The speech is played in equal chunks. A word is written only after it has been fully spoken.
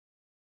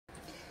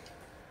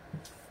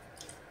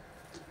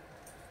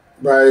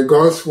By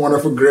God's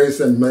wonderful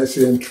grace and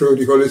mercy and through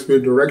the Holy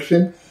Spirit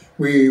direction,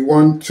 we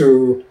want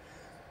to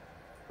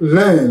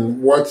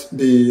learn what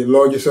the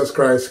Lord Jesus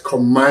Christ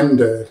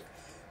commanded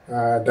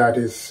that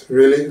is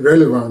really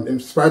relevant, in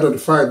spite of the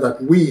fact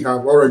that we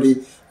have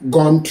already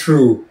gone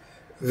through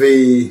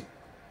the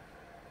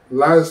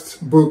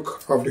last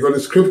book of the Holy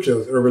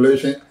Scriptures,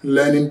 Revelation,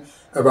 learning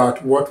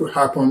about what will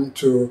happen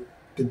to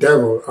the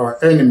devil,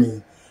 our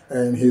enemy,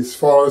 and his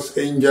false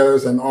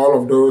angels and all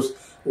of those,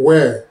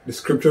 where the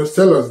Scriptures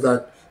tell us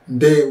that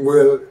they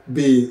will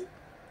be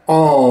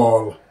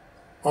all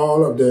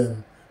of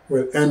them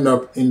will end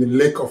up in the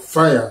lake of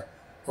fire,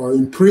 or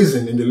in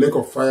prison in the lake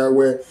of fire,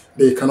 where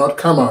they cannot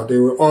come out. They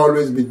will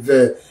always be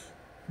there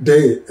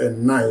day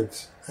and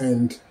night.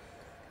 And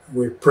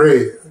we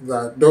pray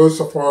that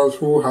those of us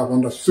who have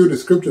understood the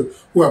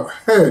Scriptures, who have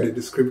heard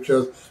the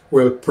Scriptures,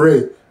 will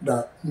pray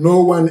that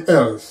no one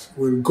else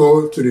will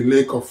go to the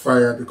lake of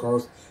fire,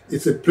 because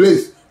it's a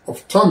place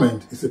of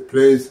torment. It's a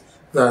place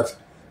that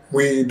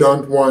we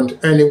don't want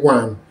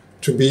anyone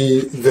to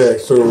be there.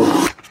 So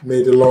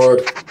may the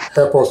Lord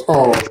help us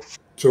all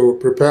to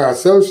prepare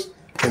ourselves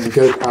and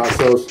get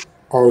ourselves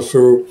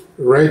also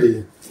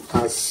ready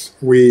as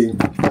we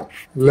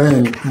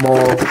learn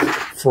more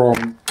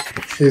from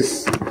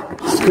His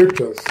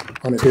Scriptures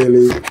on a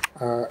daily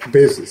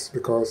basis,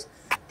 because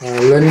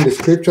learning the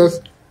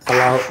Scriptures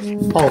allows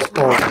us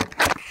all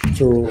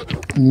to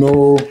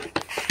know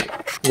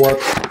what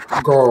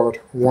God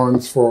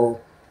wants for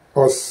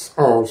us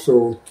all.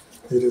 So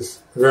it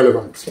is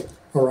relevant.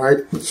 All right.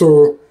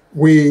 So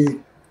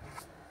we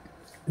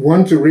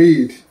want to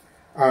read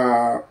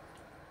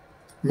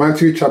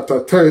Matthew chapter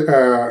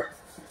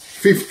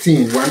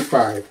 15,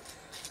 1-5.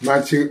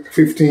 Matthew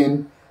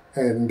 15,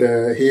 and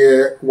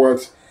hear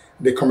what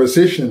the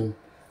conversation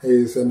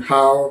is and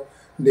how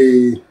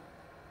the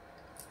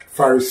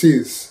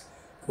Pharisees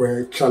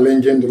were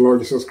challenging the Lord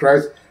Jesus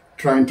Christ,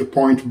 trying to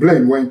point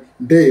blame when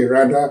they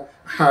rather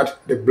had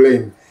the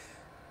blame.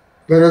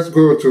 Let us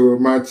go to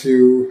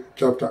Matthew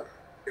chapter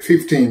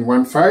 15,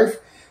 1-5,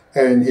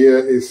 and here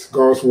is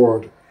God's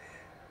word.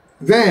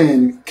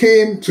 Then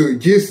came to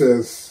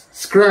Jesus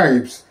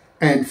scribes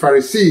and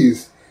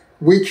Pharisees,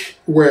 which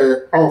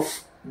were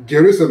of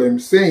Jerusalem,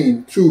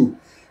 saying too,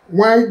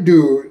 why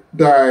do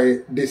thy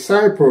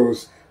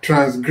disciples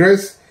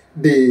transgress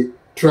the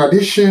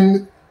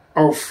tradition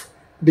of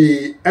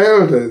the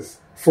elders?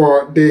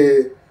 For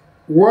they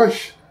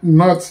wash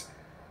not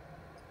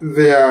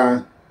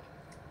their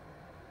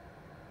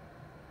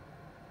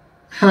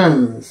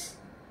hands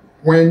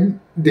when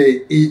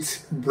they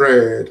eat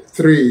bread.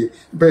 3.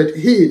 But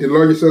he, the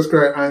Lord Jesus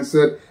Christ,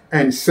 answered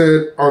and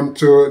said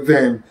unto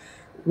them,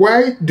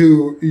 Why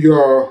do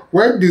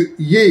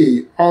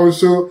ye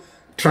also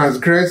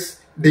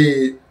transgress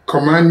the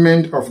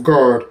commandment of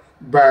God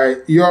by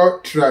your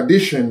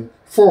tradition?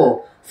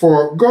 For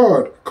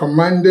God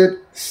commanded,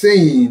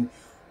 saying,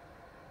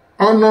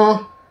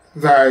 Honor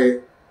thy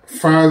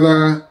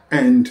father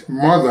and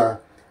mother,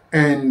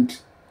 and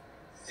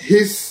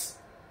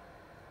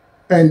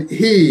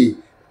he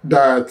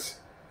that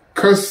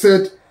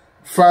curseth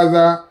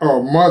father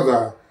or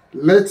mother,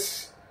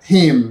 let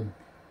him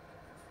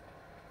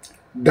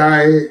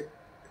die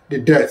the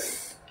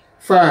death.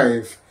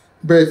 5.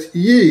 But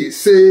ye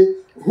say,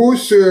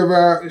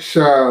 whosoever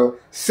shall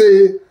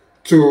say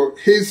to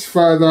his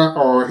father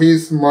or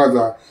his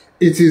mother,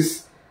 It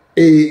is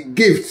a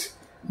gift,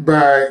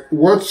 by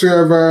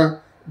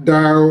whatsoever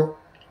thou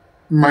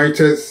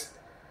mightest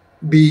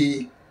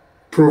be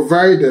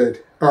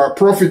provided or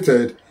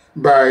profited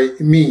by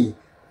me.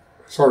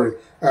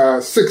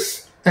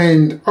 6.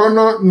 And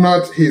honor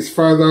not his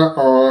father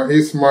or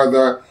his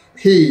mother,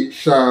 he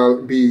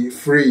shall be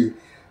free.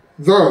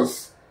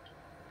 Thus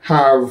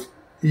have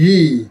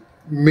ye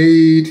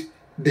made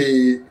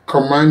the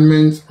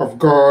commandments of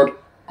God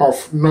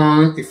of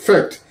none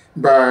effect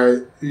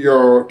by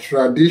your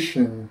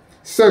tradition.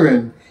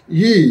 7.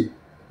 Ye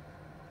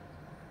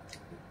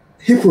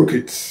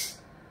hypocrites,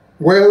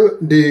 well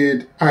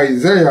did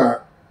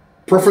Isaiah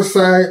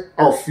prophesy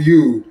of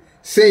you,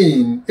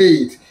 saying,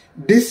 8.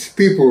 This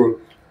people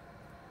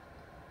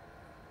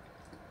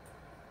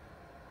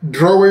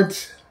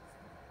draweth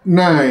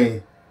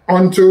nigh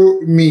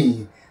unto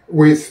me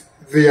with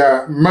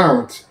their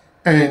mouth,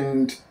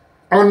 and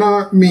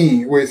honor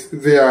me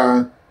with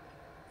their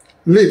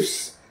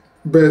lips,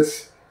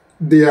 but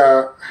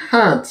their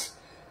heart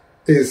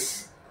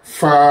is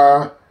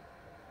far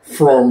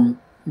from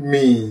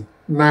me.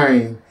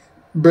 9.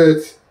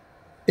 But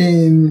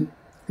in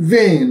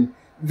vain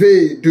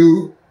they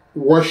do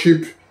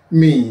worship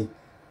me,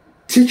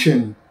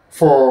 teaching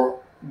for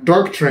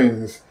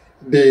doctrines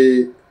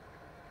the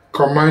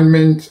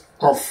commandment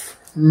of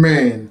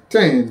men.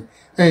 10.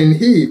 And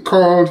he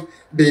called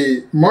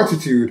the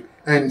multitude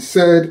and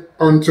said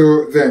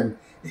unto them,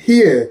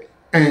 Hear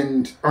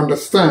and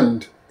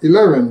understand.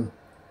 11.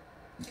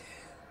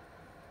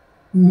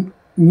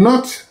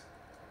 Not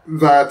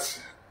that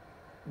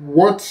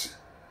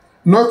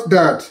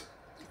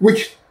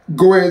which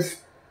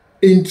goeth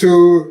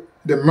into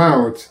the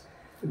mouth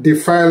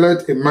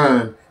defileth a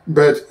man,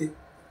 but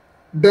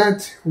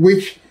that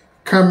which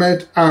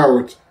cometh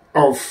out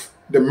of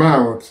the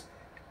mouth,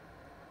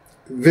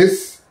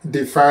 this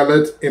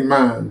defileth a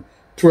man.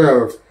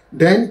 12.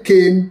 Then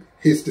came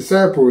his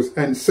disciples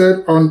and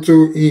said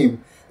unto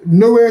him,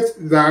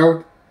 Knowest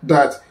thou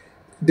that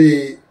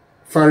the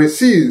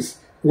Pharisees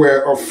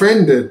were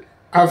offended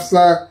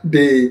after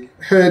they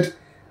heard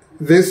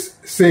this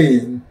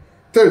saying?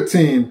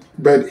 13.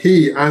 But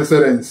he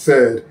answered and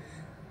said,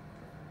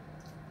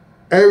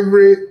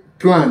 Every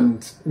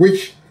plant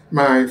which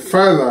my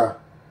Father,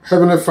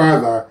 Heavenly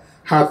Father,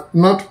 hath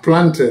not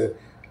planted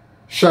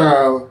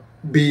shall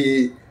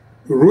be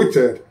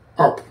rooted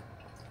up.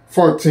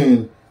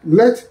 14.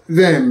 Let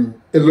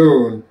them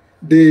alone,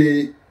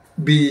 they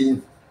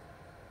be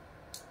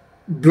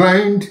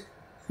blind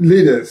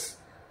leaders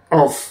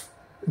of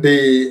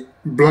the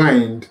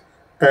blind,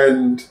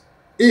 and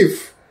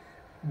if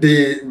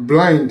the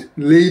blind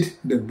lead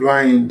the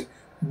blind,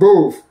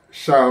 both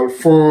shall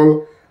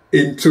fall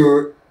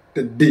into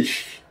the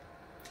ditch.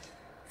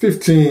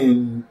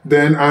 15.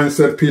 Then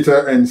answered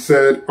Peter and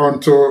said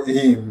unto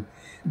him,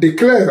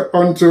 Declare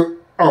unto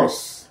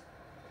us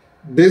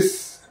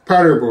this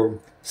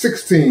parable.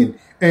 16.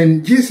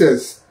 And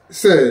Jesus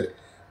said,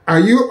 Are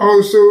you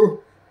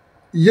also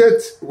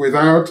yet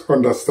without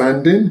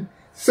understanding?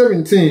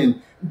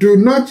 17. Do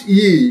not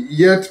ye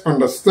yet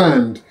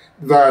understand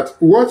that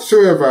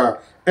whatsoever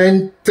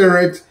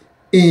entereth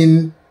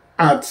in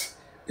at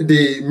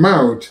the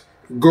mouth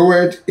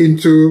goeth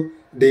into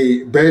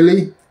the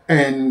belly,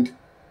 and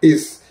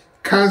is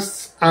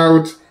cast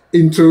out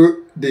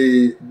into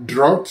the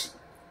drought?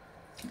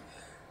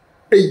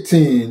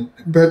 18.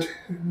 But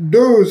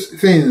those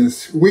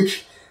things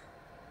which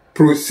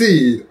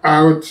proceed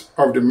out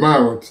of the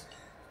mouth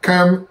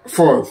come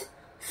forth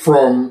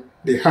from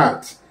the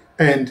heart,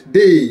 and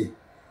they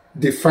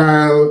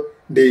defile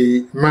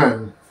the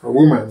man or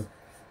woman.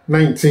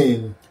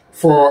 19.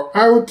 For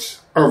out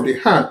of the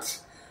heart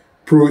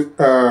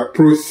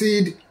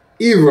proceed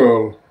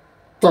evil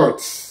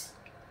thoughts,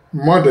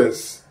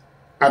 murders,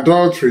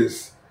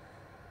 adulteries,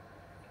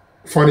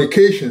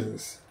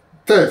 fornications,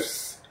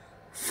 thefts,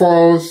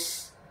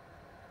 false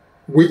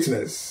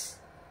witness,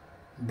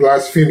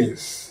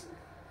 blasphemies.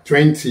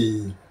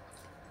 20.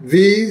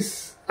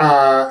 These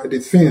are the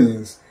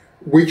things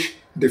which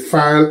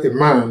defile a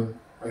man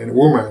and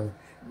woman,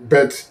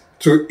 but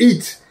to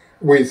eat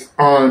with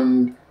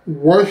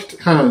unwashed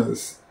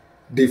hands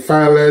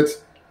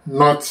defileth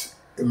not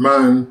a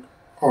man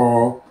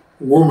or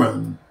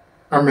woman.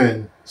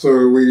 Amen.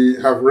 So we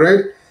have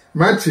read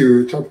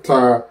Matthew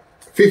chapter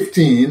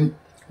 15,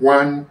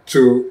 1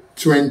 to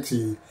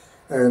 20.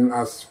 And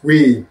as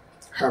we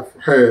have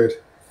heard,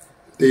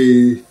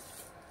 the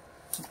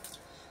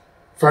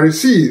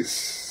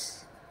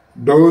Pharisees,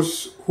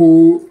 those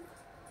who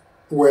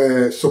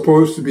were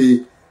supposed to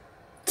be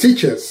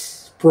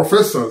teachers,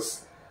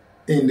 professors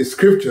in the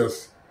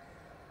scriptures,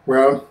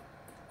 well,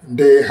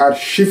 they had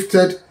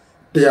shifted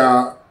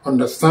their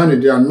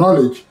understanding, their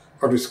knowledge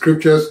of the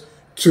scriptures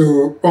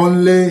to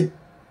only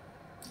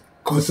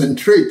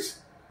concentrate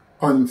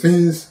on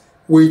things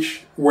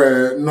which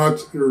were not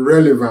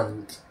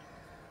relevant.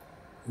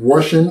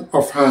 Washing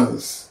of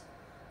hands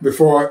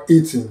before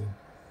eating,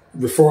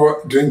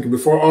 before drinking,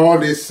 before all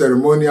these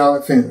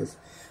ceremonial things.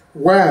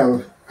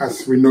 While,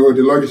 as we know,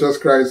 the Lord Jesus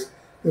Christ,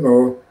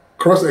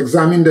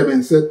 cross-examined them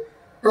and said,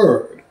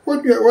 oh,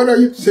 what are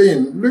you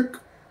saying?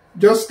 Look,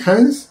 just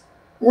hands?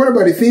 What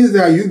about the things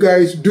that you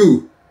guys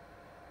do,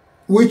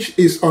 which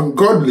is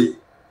ungodly?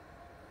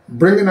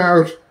 Bringing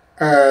out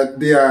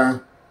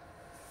their,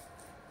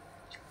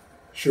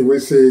 should we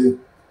say,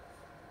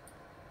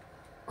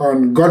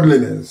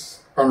 ungodliness,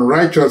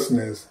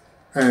 unrighteousness,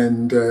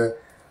 and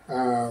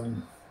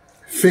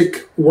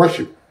fake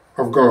worship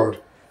of God.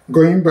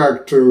 Going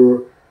back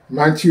to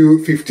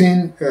Matthew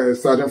 15,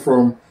 starting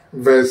from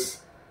verse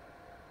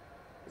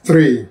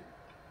 3.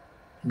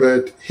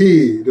 But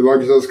he, the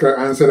Lord Jesus Christ,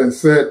 answered and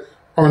said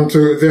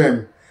unto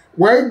them,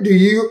 what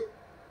did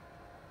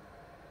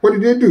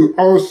they do?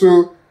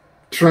 Also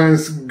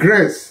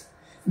transgress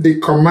the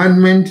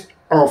commandment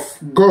of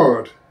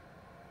God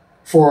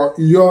for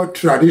your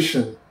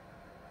tradition.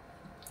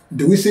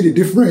 Do we see the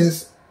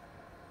difference?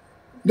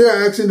 They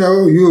are asking that,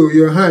 oh,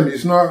 your hand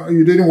is not,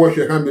 you didn't wash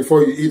your hand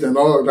before you eat and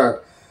all of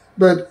that.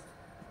 But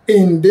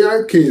in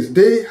their case,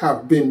 they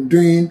have been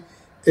doing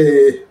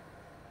a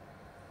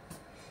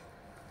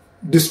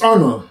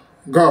dishonor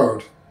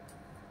God,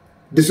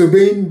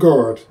 disobeying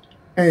God,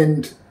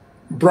 and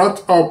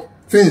brought up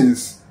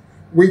things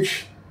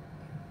which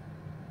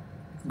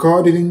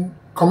God didn't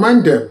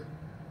command them.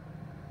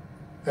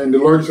 And the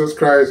Lord Jesus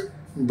Christ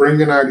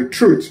bringing out the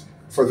truth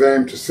for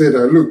them to say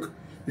that, look,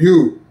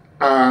 you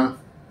are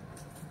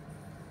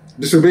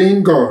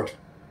disobeying God.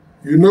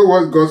 You know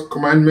what God's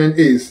commandment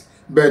is,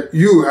 but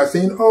you are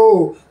saying,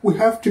 oh, we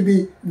have to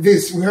be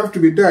this, we have to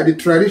be that, the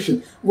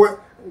tradition. What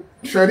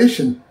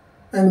tradition?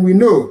 And we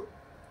know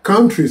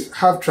countries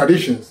have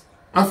traditions.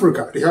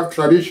 Africa, they have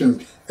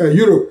traditions.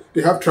 Europe,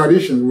 they have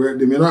traditions where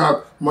they may not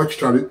have much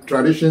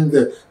tradition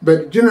there.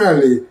 But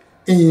generally,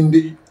 in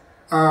the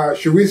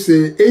should we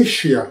say,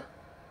 Asia,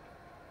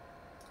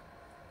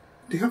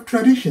 they have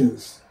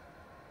traditions.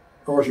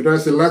 Or should I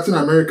say Latin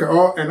America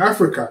or in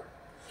Africa.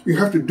 You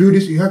have to do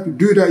this, you have to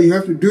do that, you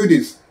have to do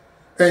this.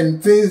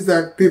 And things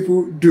that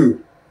people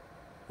do,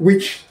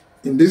 which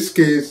in this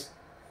case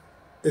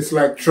is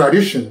like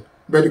tradition.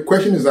 But the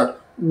question is that,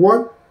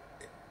 what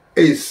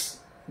is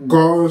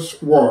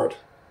God's word?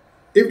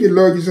 If the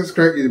Lord Jesus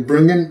Christ is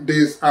bringing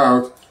this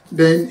out,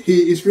 then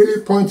he is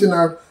really pointing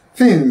out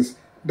things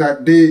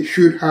that they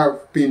should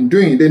have been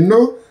doing. They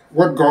know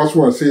what God's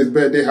word says,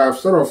 but they have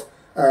sort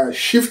of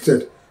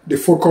shifted the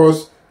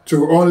focus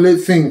to only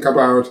think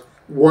about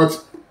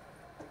what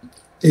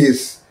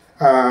is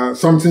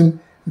something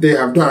they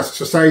have done as a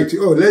society.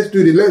 Oh, let's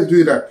do this, let's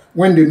do that.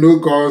 When they know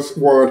God's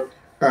word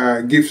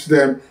gives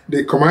them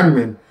the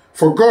commandment.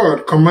 For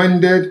God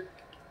commanded,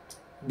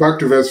 back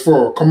to verse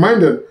 4,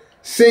 commanded,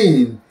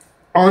 saying,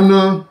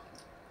 honor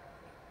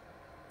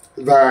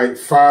thy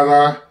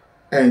father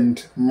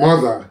and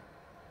mother,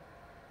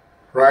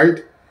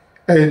 right?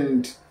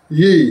 And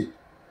ye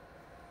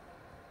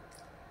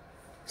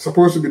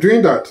supposed to be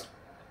doing that.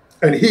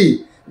 And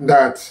he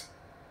that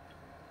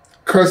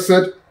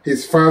curseth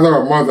his father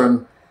or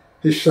mother,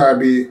 he shall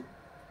be,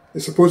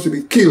 is supposed to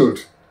be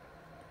killed.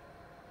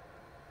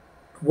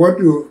 What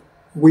do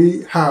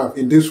we have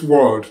in this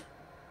world?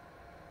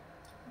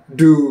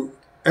 Do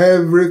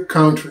every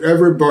country,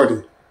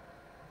 everybody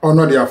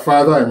honor their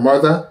father and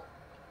mother?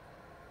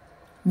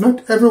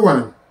 Not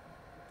everyone.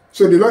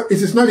 So the Lord,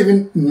 it is not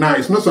even nice,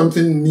 it's not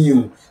something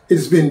new.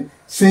 It's been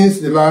since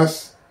the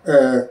last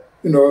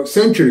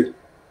century,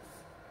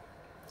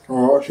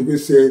 or should we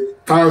say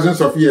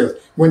thousands of years,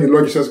 when the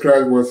Lord Jesus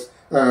Christ was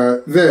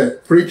there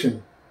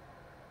preaching.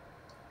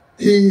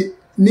 He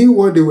knew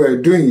what they were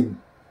doing,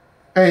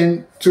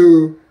 and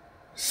to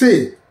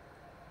say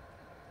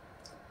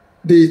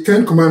the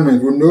 10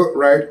 commandments, we know,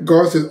 right?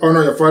 God says,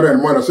 honor your father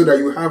and mother so that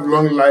you have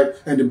long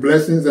life and the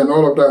blessings and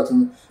all of that.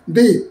 And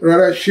they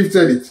rather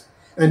shifted it.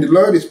 And the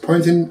Lord is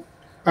pointing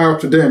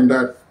out to them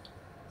that,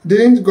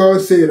 didn't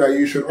God say that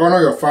you should honor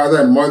your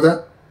father and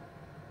mother?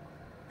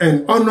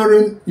 And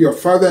honoring your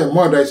father and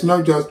mother is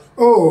not just,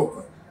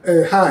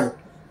 hi.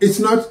 It's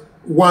not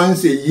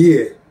once a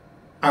year,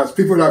 as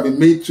people have been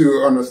made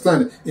to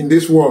understand in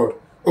this world.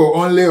 Oh,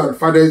 only on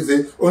Father's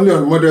Day, only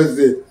on Mother's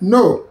Day.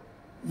 No,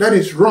 that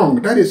is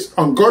wrong. That is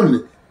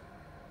ungodly.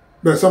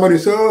 But somebody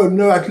says, oh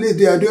no, at least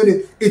they are doing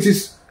it.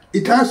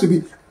 It has to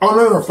be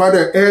honor your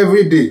father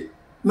every day,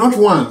 not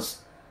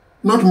once,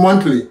 not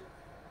monthly.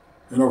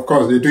 And of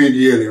course, they do it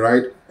yearly,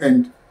 right?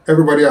 And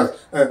everybody else,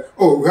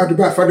 we have to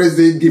buy Father's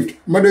Day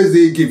gift, Mother's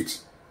Day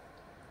gift.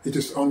 It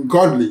is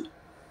ungodly.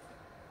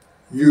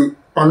 You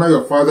honor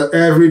your father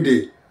every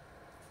day.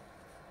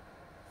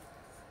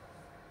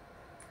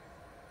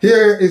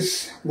 Here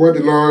is what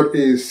the Lord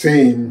is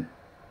saying.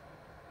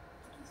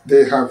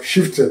 They have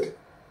shifted.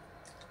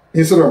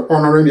 Instead of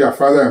honoring their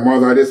father and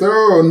mother, they say,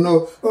 oh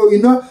no,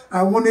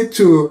 I wanted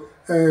to,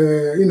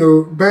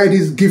 buy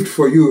this gift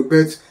for you,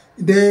 but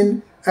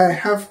then I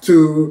have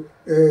to,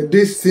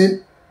 this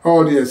thing,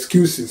 all the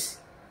excuses.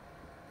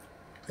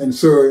 And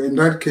so in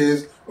that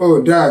case,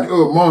 oh dad,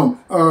 oh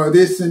mom,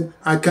 this thing,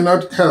 I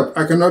cannot help,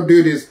 I cannot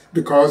do this,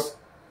 because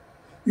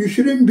you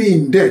shouldn't be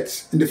in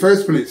debt in the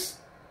first place.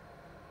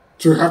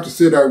 To have to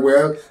say that,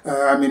 well,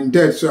 I'm in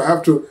debt, so I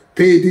have to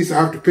pay this,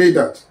 I have to pay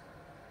that.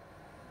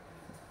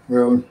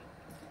 Well,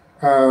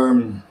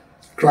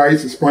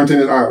 Christ is pointing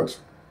it out.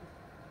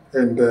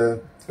 And there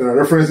are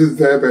references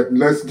there, but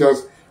let's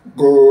just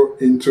go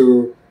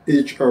into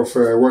each of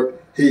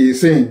what he is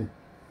saying.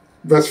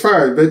 Verse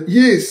 5, but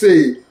ye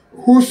say,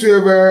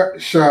 whosoever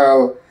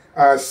shall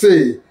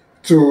say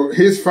to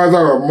his father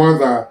or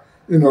mother,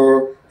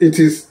 it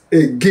is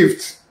a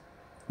gift,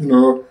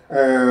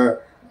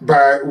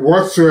 by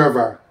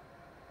whatsoever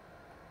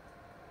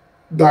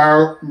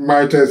thou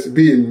mightest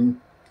be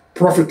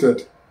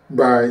profited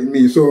by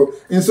me. So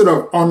instead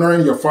of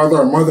honoring your father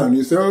or mother, and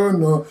you say, oh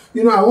no,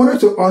 I wanted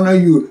to honor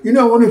you,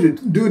 I wanted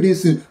to do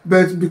this,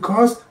 but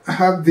because I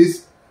have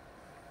this,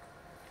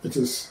 it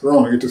is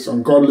wrong, it is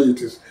ungodly,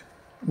 it is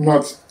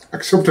not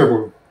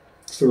acceptable.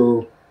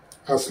 So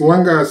as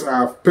long as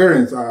our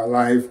parents are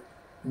alive,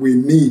 we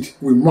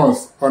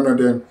must honor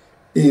them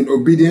in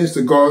obedience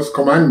to God's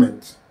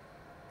commandment.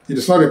 It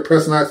is not a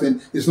personal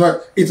thing.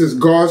 It is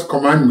God's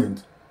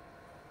commandment,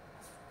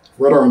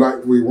 whether or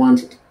not we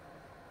want it.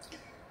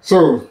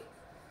 So,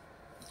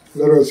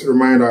 let us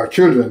remind our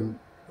children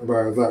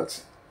about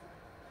that.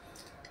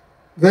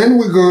 Then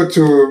we go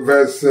to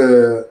verse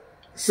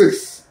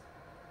 6.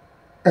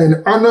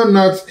 And honor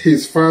not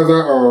his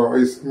father or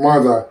his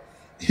mother,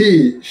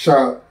 he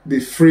shall be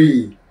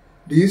free.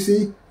 Do you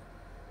see?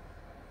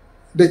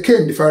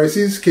 The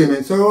Pharisees came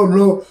and said, oh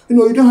no,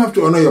 you don't have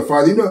to honor your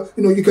father.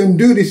 You can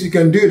do this, you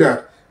can do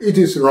that. It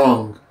is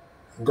wrong.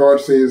 God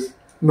says,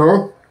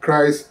 no,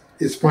 Christ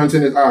is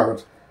pointing it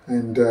out.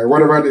 And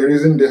whatever the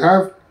reason they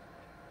have,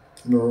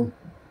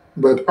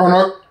 but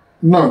honor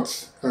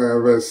not,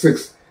 verse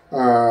 6,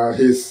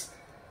 his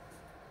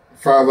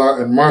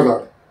father and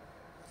mother.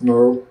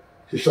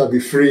 He shall be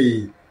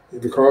free.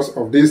 because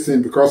of this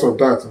thing, because of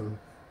that.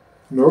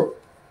 No.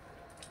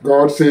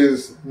 God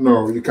says,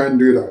 no, you can't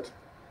do that.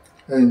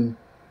 And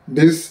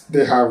this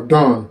they have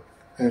done,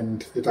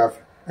 and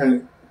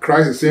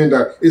Christ is saying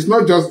that it's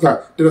not just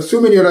that. There are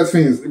so many other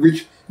things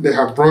which they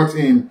have brought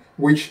in,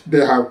 which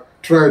they have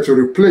tried to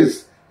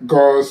replace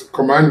God's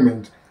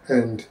commandment,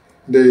 and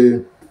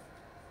they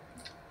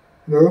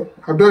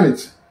have done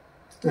it.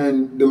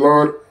 And the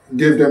Lord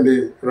gave them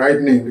the right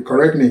name, the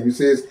correct name. He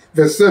says,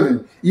 verse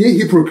 7, ye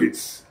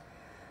hypocrites,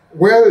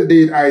 well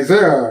did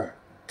Isaiah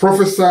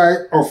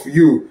prophesy of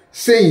you,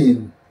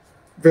 saying,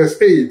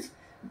 verse 8,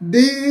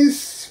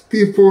 these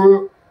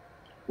people,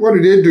 what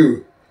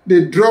do?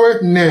 They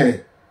draweth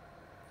nigh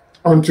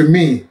unto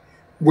me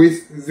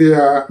with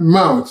their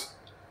mouth.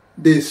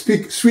 They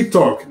speak sweet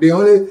talk. They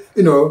only,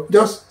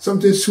 just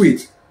something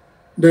sweet.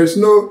 There's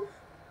no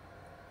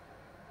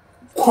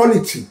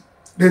quality.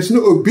 There's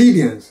no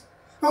obedience.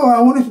 Oh,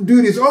 I wanted to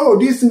do this. Oh,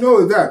 this and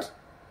all that.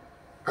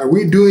 Are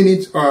we doing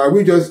it, or are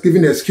we just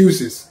giving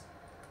excuses?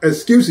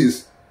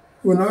 Excuses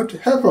will not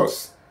help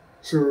us.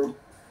 So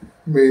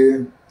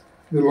may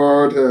the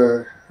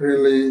Lord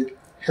really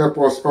help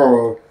us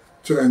all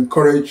to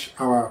encourage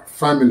our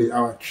family,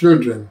 our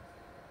children,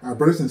 our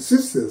brothers and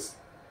sisters,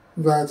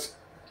 that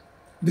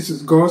this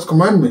is God's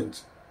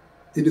commandment.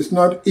 It is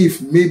not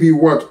if, maybe,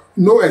 what.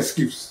 No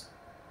excuse.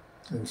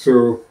 And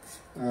so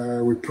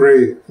we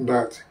pray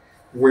that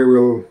we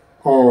will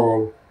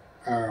all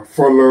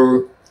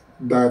follow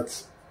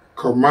that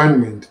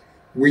commandment,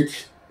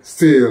 which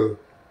still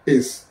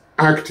is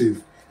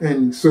active.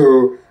 And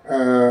so,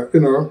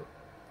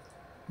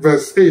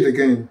 verse 8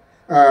 again,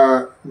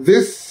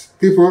 these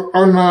people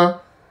honor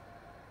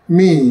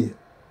me,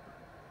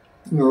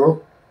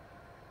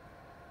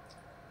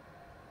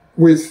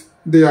 with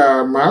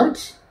their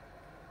mouth,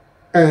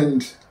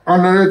 and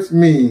honoureth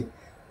me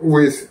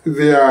with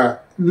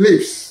their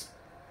lips,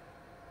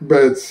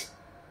 but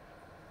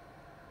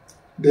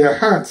their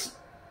hearts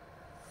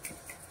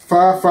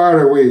far, far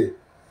away,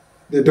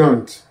 they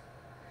don't.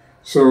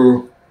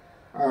 So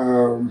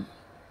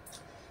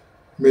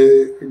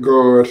may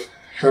God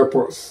help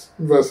us.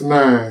 Verse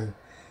 9,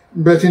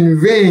 but in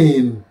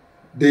vain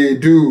they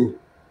do,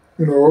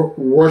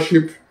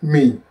 worship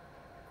me,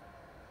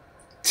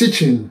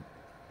 teaching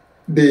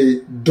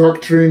the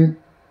doctrine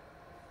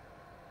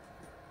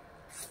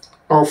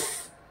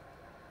of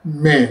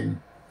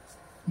men.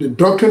 The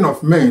doctrine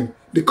of men,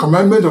 the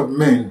commandment of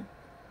men,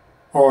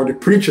 or the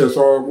preachers,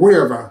 or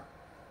whatever,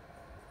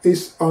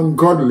 is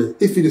ungodly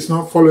if it is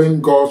not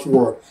following God's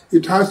word.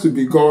 It has to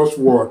be God's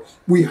word.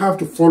 We have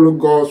to follow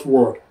God's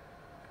word.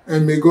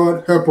 And may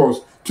God help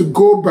us to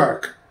go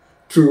back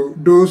to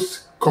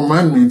those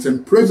commandments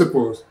and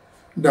principles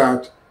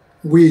that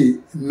we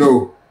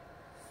know.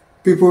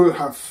 People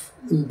have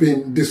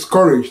been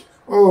discouraged.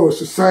 Oh,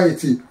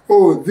 society.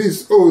 Oh,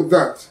 this, oh,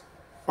 that.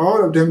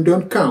 All of them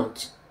don't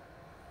count.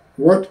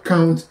 What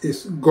counts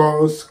is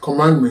God's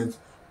commandment.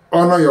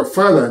 Honor your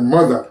father and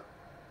mother.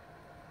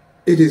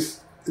 It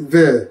is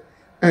there.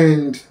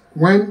 And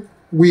when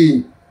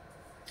we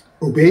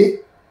obey,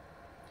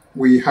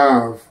 we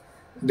have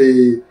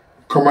the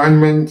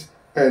commandment,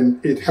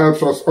 and it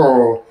helps us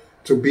all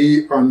to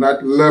be on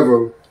that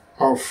level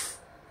of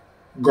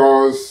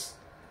God's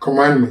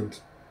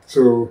commandment.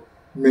 So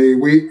may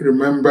we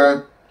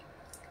remember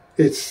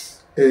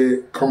it's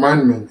a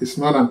commandment. It's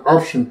not an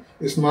option.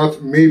 It's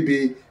not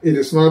maybe. It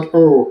is not,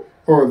 oh,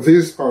 or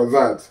this or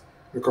that,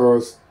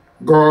 because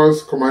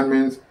God's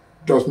commandment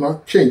does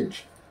not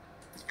change.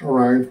 All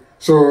right.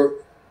 So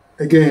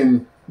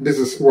again, this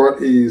is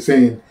what he is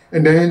saying.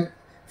 And then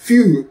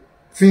few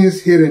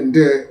things here and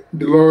there,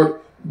 the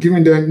Lord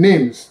giving them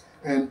names.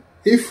 And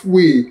if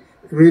we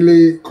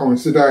really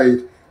consider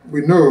it,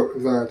 we know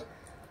that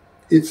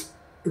it's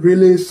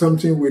really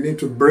something we need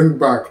to bring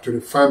back to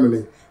the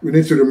family. We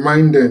need to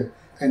remind them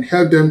and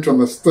help them to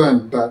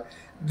understand that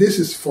this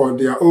is for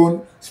their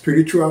own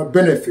spiritual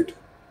benefit,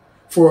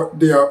 for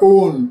their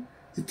own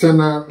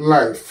eternal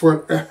life,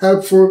 for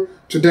helpful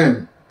to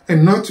them,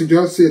 and not to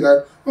just say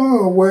that,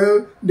 oh,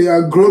 well, they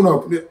are grown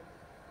up.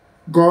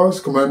 God's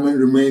commandment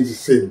remains the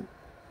same.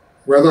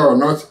 Whether or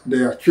not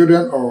they are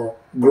children or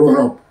grown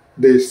up,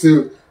 they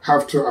still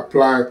have to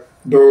apply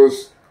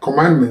those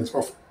commandments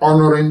of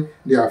honoring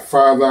their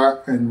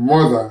father and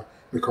mother,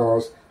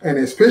 and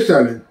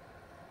especially,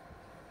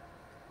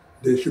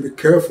 they should be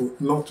careful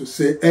not to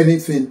say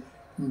anything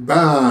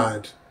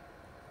bad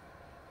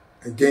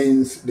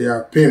against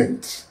their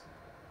parents.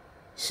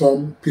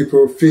 Some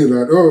people feel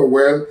that, oh,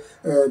 well,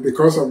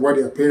 because of what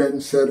their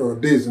parents said or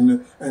this,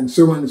 and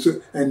so on,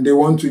 and they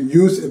want to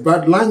use a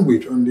bad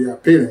language on their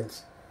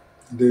parents.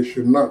 They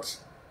should not,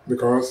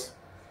 because,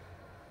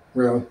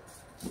 well,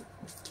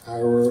 I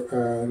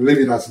will leave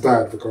it as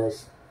that,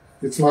 because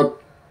it's not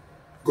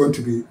going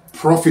to be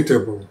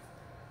profitable.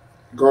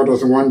 God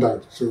doesn't want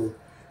that. So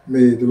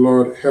may the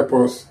Lord help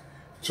us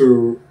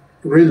to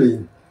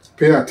really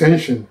pay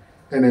attention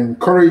and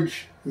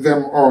encourage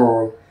them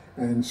all.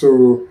 And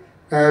so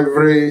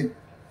every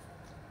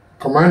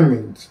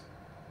commandment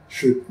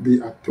should be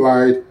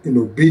applied in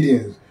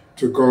obedience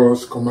to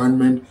God's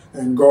commandment,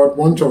 and God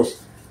wants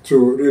us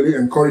to really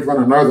encourage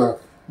one another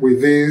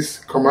with this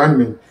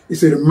commandment.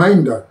 It's a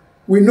reminder.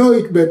 We know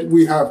it, but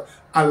we have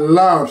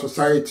allowed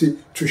society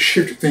to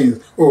shift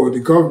things. Oh, the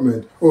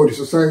government, oh, the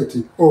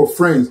society, oh,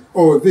 friends,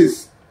 oh,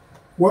 this.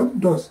 What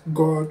does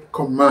God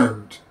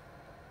command?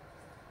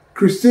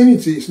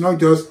 Christianity is not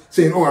just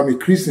saying, oh, I'm a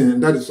Christian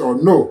and that is all.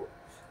 No,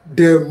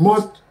 there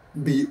must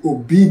be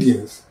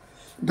obedience.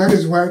 That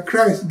is why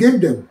Christ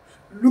gave them.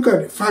 Look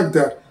at the fact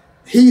that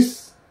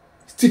he's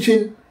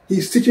teaching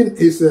his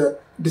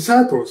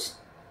disciples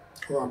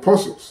or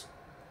apostles.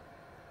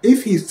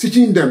 If he's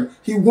teaching them,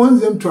 he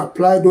wants them to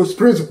apply those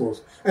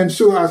principles. And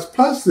so as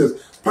pastors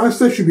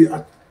should be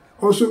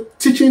also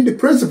teaching the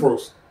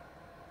principles.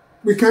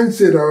 We can't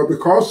say that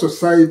because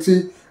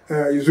society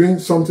is doing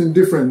something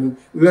different,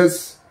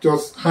 let's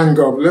just hang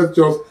up, let's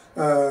just,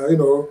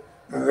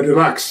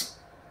 relax.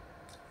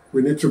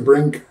 We need to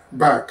bring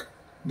back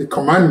the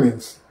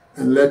commandments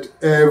and let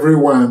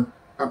everyone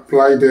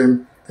apply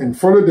them and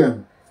follow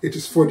them. It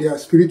is for their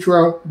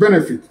spiritual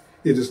benefit.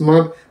 It is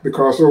not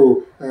because,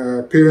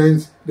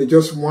 parents, they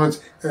just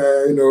want,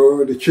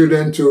 the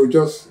children to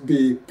just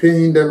be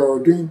paying them or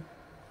doing.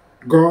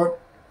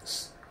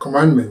 God's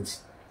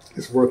commandments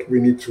is what we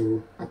need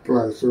to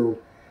apply. So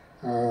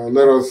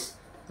let us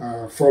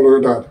follow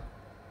that.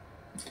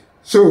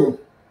 So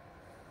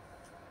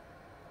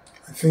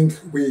I think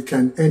we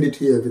can end it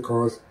here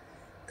because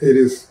it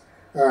is,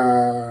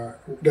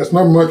 there's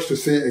not much to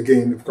say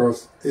again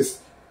because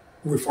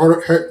we've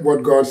already heard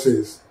what God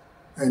says.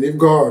 And if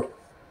God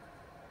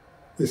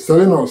is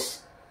telling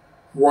us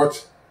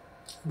what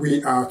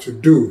we are to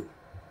do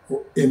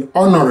in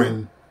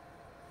honoring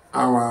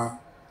our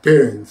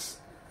parents,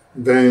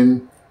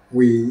 then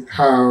we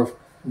have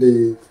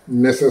the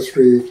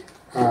necessary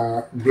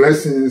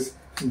blessings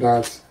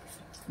that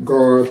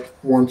God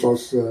wants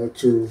us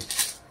to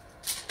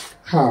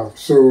have.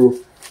 So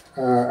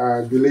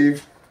I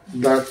believe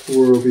that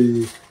will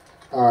be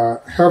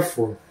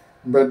helpful.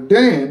 But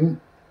then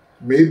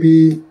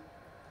maybe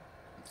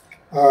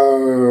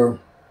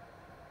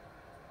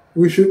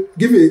we should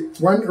give it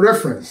one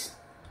reference.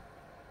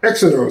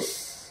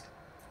 Exodus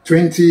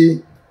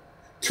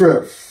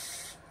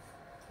 20:12,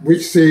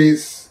 which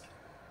says,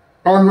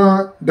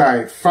 "Honor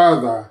thy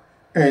father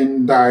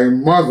and thy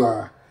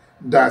mother,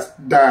 that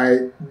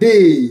thy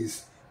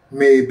days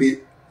may be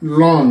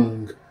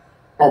long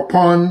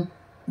upon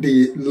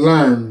the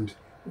land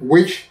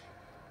which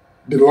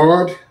the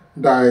Lord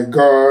thy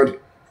God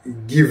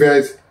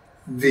giveth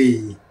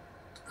thee."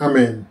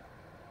 Amen.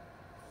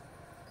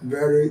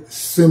 Very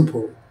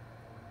simple.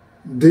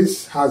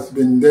 This has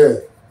been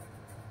there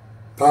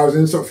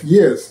thousands of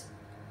years,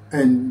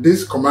 and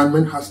this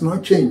commandment has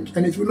not changed,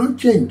 and it will not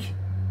change.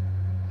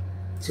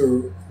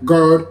 So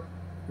God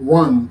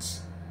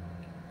wants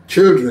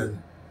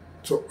children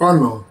to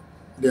honor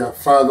their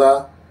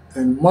father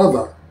and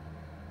mother,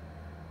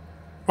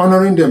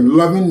 honoring them,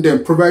 loving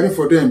them, providing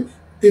for them,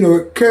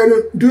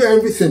 caring, do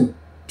everything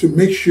to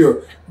make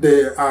sure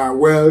they are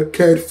well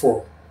cared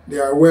for, they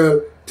are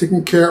well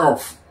taken care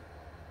of.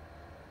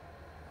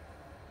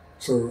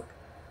 So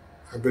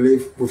I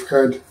believe we've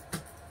heard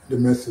the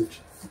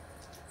message.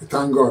 We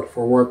thank God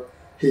for what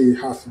He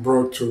has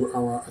brought to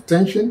our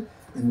attention,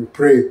 and we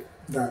pray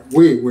that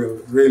we will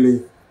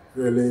really,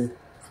 really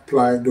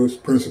apply those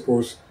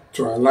principles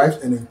to our lives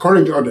and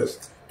encourage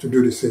others to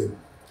do the same.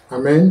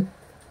 Amen.